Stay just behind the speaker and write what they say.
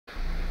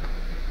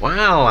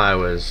While I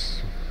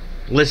was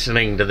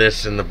listening to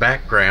this in the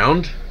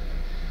background,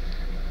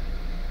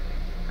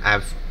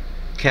 I've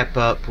kept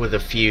up with a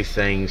few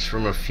things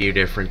from a few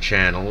different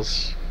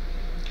channels.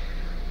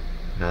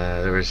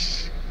 There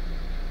was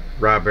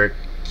Robert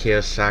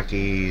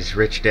Kiyosaki's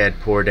Rich Dad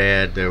Poor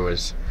Dad. There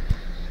was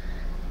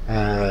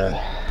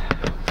how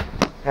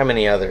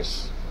many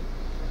others?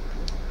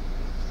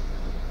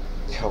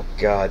 Oh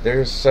god,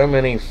 there's so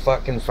many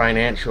fucking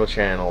financial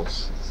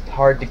channels. It's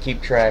hard to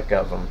keep track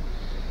of them.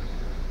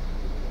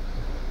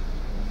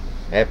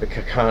 Epic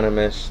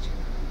Economist,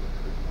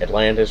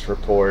 Atlantis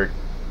Report,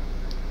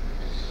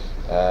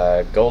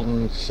 Gold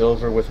and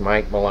Silver with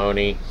Mike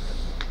Maloney,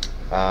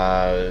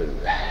 a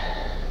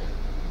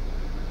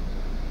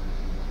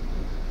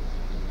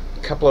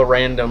couple of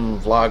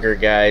random vlogger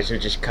guys who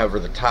just cover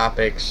the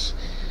topics.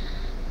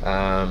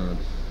 I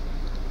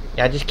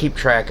just keep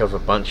track of a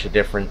bunch of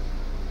different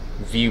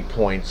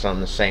viewpoints on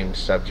the same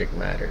subject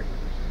matter.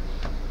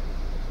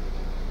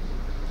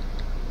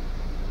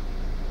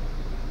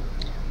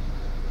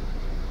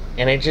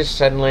 And it just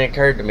suddenly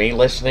occurred to me,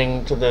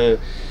 listening to the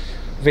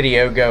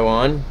video go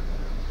on,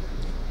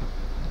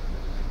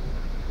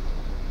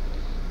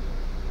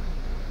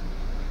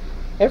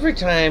 every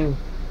time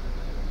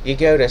you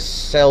go to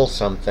sell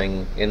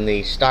something in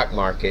the stock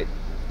market,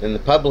 in the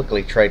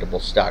publicly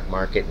tradable stock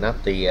market,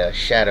 not the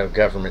shadow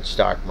government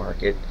stock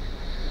market,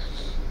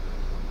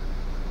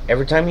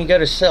 every time you go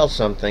to sell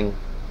something,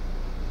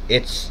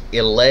 its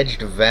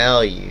alleged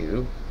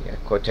value,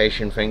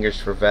 quotation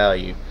fingers for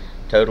value,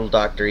 total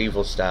Dr.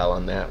 Evil style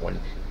on that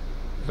one,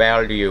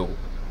 value,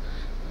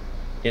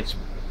 its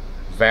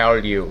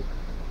value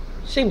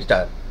seems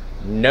to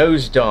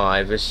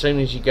nosedive as soon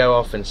as you go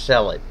off and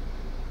sell it.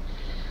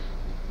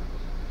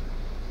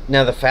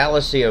 Now, the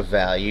fallacy of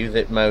value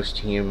that most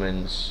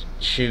humans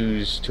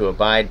choose to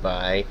abide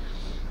by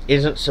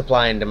isn't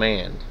supply and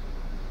demand.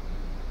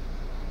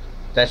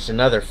 That's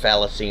another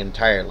fallacy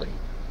entirely.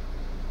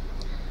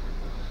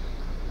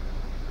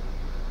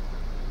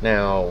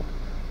 Now,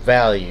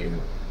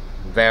 value.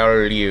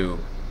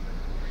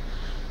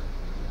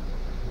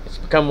 It's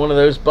become one of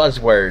those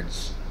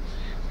buzzwords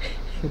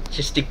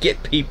just to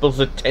get people's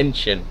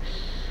attention.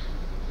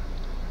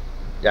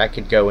 I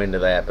could go into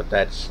that, but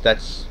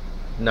that's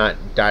not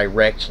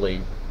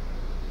directly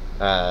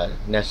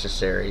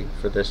necessary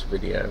for this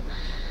video.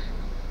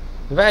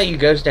 Value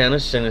goes down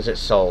as soon as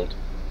it's sold.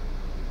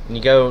 And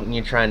you go and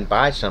you try and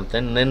buy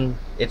something, and then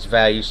its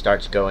value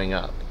starts going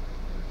up.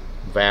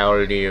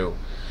 Value.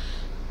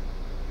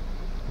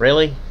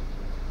 Really?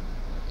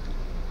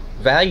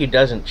 Value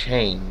doesn't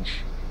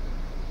change.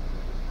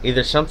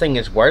 Either something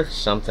is worth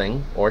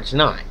something or it's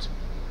not.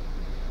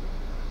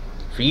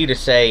 For you to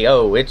say,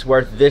 oh, it's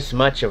worth this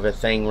much of a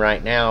thing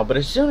right now, but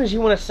as soon as you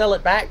want to sell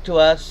it back to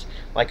us,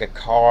 like a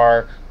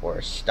car or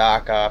a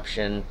stock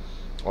option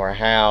or a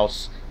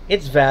house,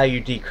 its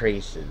value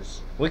decreases.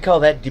 We call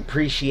that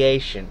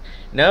depreciation.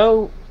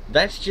 No,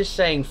 that's just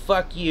saying,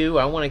 fuck you,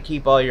 I want to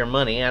keep all your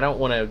money, I don't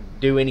want to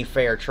do any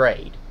fair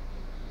trade.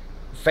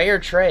 Fair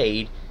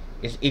trade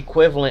is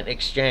equivalent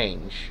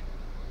exchange,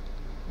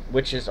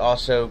 which is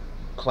also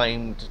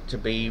claimed to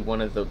be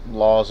one of the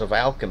laws of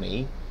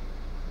alchemy,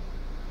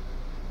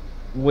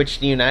 which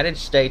the United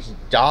States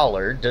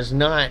dollar does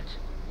not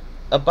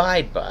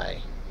abide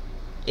by.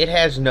 It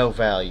has no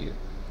value.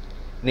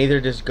 Neither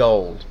does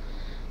gold.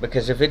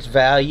 Because if its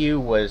value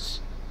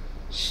was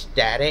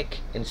static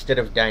instead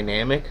of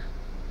dynamic,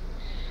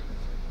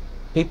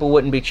 people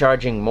wouldn't be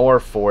charging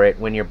more for it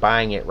when you're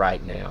buying it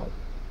right now.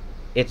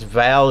 Its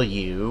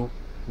value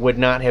would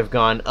not have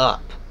gone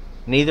up.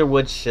 Neither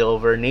would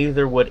silver,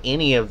 neither would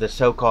any of the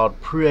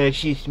so-called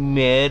precious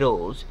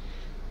metals.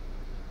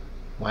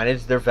 Why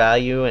does their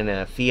value in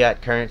a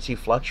fiat currency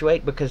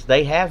fluctuate? Because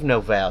they have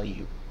no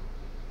value.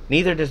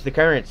 Neither does the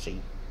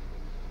currency.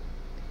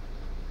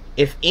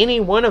 If any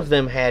one of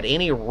them had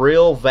any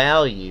real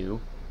value,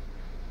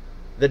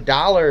 the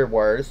dollar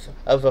worth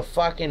of a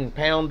fucking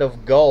pound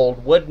of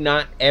gold would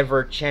not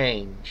ever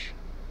change.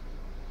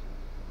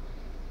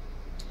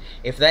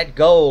 If that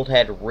gold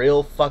had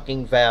real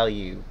fucking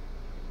value,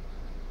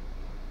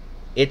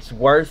 its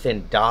worth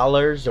in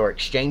dollars or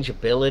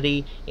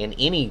exchangeability in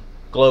any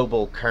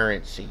global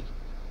currency,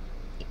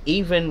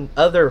 even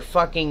other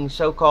fucking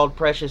so-called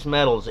precious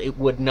metals, it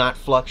would not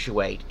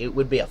fluctuate. It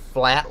would be a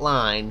flat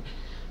line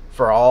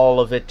for all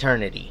of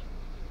eternity.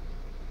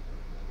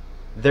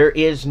 There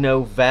is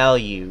no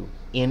value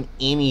in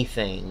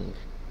anything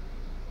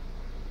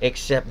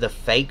except the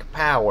fake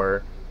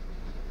power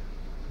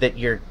that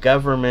your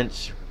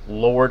governments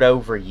lord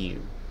over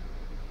you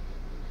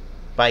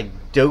by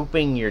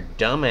doping your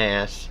dumb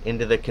ass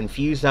into the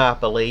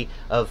confusopoly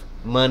of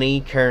money,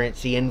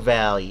 currency, and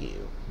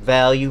value.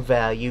 Value,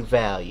 value,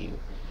 value.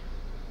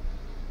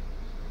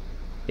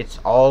 It's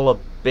all a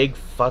big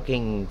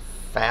fucking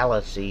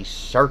fallacy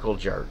circle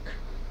jerk.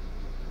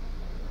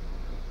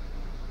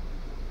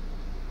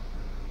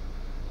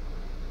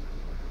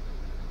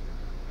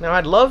 Now,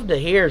 I'd love to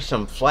hear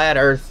some flat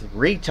earth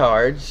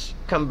retards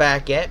come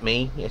back at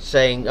me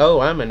saying, oh,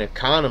 I'm an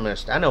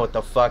economist. I know what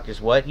the fuck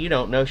is what. You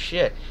don't know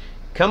shit.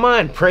 Come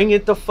on, bring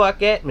it the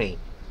fuck at me.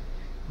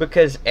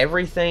 Because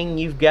everything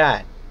you've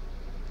got,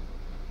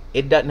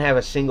 it doesn't have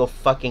a single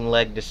fucking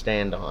leg to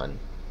stand on.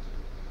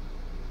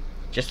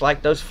 Just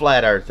like those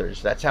flat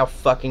earthers. That's how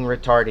fucking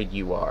retarded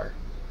you are.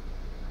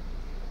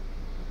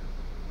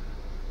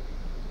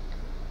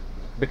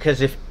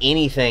 Because if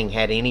anything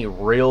had any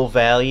real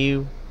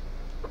value,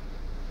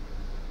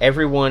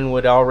 everyone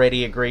would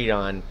already agreed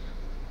on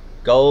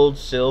gold,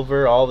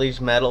 silver, all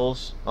these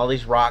metals, all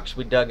these rocks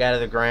we dug out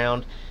of the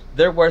ground,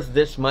 they're worth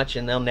this much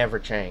and they'll never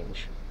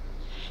change.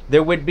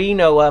 There would be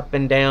no up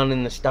and down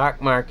in the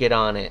stock market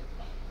on it.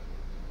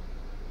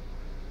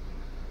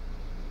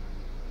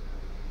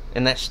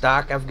 And that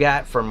stock I've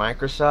got for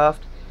Microsoft,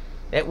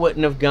 it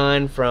wouldn't have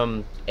gone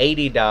from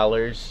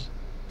 $80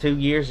 2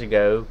 years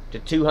ago to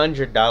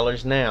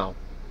 $200 now.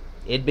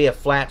 It'd be a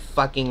flat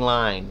fucking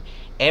line.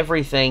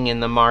 Everything in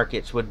the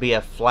markets would be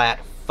a flat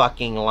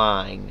fucking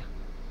line.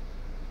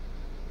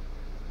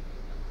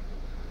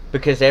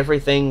 Because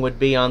everything would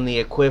be on the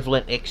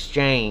equivalent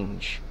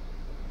exchange.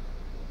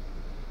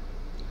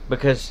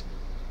 Because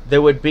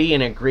there would be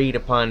an agreed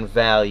upon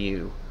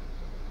value.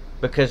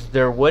 Because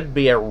there would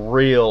be a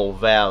real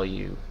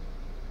value.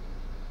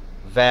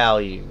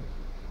 Value.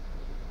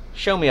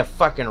 Show me a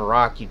fucking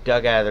rock you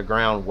dug out of the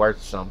ground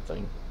worth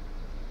something.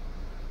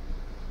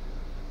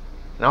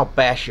 And I'll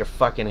bash your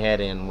fucking head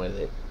in with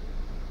it.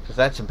 Because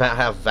that's about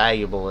how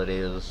valuable it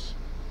is.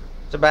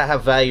 It's about how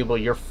valuable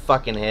your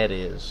fucking head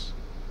is.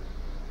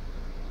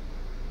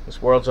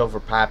 This world's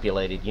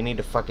overpopulated. You need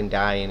to fucking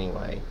die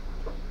anyway.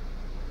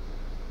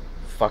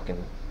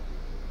 Fucking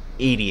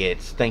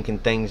idiots thinking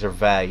things are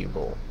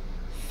valuable.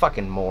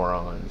 Fucking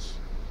morons.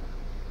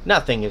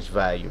 Nothing is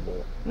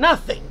valuable.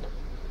 Nothing.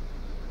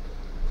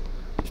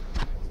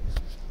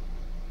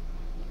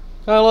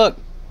 Oh look,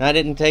 I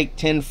didn't take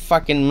 10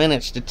 fucking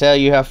minutes to tell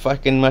you how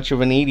fucking much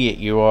of an idiot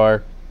you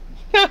are.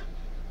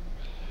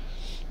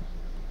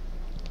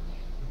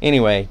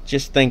 Anyway,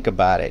 just think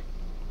about it.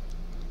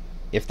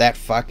 If that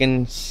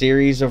fucking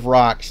series of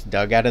rocks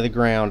dug out of the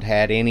ground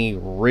had any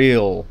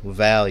real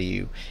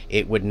value,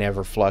 it would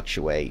never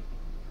fluctuate.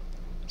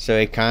 So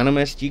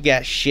economists, you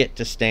got shit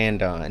to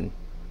stand on.